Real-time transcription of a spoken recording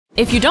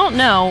If you don't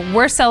know,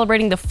 we're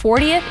celebrating the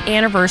 40th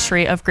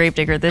anniversary of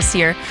Gravedigger this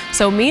year.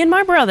 So me and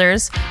my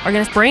brothers are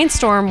gonna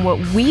brainstorm what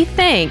we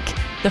think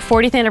the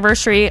 40th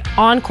anniversary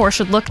Encore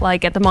should look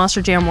like at the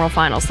Monster Jam World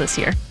Finals this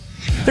year.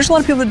 There's a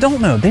lot of people that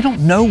don't know. They don't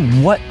know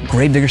what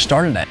Gravedigger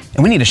started at,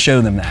 and we need to show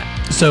them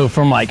that. So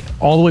from like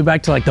all the way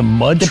back to like the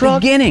mud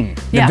truck? The beginning,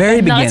 Yeah, the very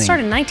no, beginning. it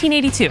started in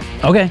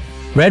 1982. Okay,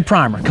 red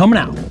primer coming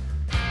out.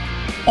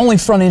 Only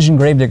front engine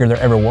Gravedigger there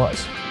ever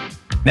was.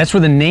 That's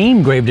where the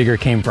name Gravedigger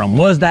came from,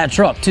 was that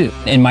truck too.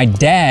 And my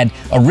dad,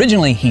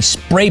 originally he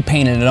spray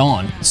painted it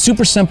on.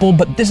 Super simple,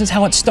 but this is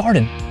how it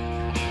started.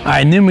 All right,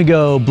 and then we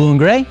go blue and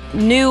gray.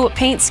 New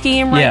paint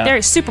scheme right there.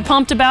 Super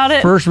pumped about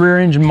it. First rear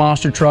engine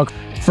monster truck,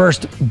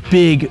 first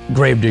big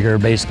Gravedigger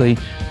basically.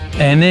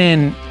 And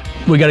then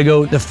we gotta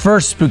go the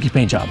first spooky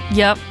paint job.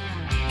 Yep.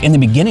 In the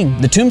beginning,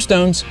 the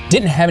tombstones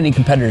didn't have any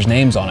competitors'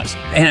 names on it.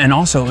 And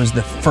also it was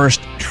the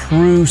first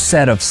true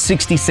set of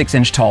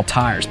 66-inch tall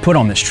tires put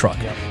on this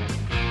truck. Yep.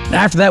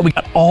 After that, we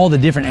got all the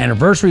different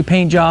anniversary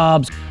paint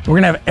jobs. We're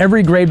gonna have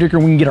every Gravedigger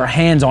we can get our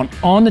hands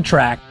on the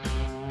track.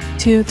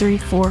 2, 3,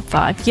 4,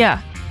 5,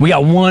 yeah. We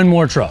got one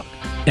more truck,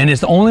 and it's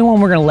the only one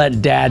we're gonna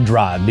let Dad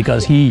drive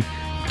because he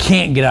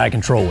can't get out of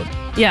control with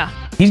it. Yeah.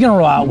 He's gonna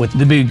roll out with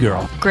the big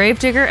girl.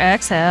 Gravedigger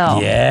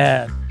XL.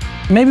 Yeah.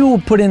 Maybe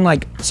we'll put in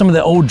like some of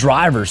the old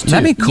drivers too.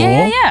 That'd be cool.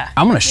 Yeah.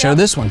 I'm gonna show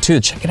this one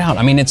too, check it out.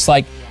 I mean, it's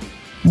like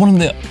one of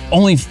the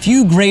only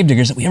few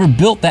Gravediggers that we ever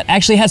built that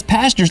actually has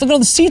passengers. Look at all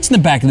the seats in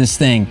the back of this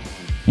thing.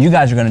 You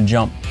guys are gonna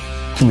jump.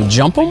 Can we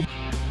jump them?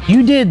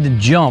 You did the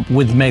jump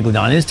with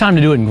Megalodon. It's time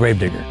to do it in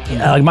Gravedigger.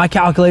 Like my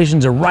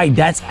calculations are right.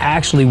 That's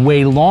actually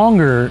way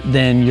longer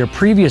than your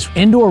previous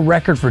indoor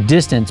record for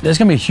distance. That's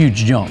gonna be a huge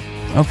jump.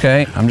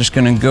 Okay, I'm just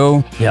gonna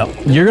go.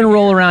 Yep. You're gonna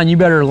roll around. You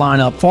better line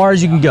up far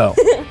as you can go.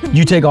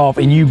 You take off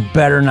and you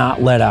better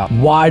not let out.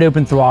 Wide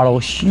open throttle,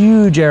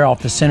 huge air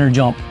off the center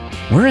jump.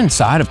 We're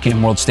inside of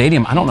Camping World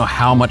Stadium. I don't know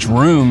how much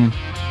room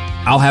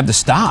I'll have to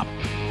stop.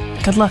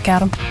 Good luck,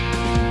 Adam.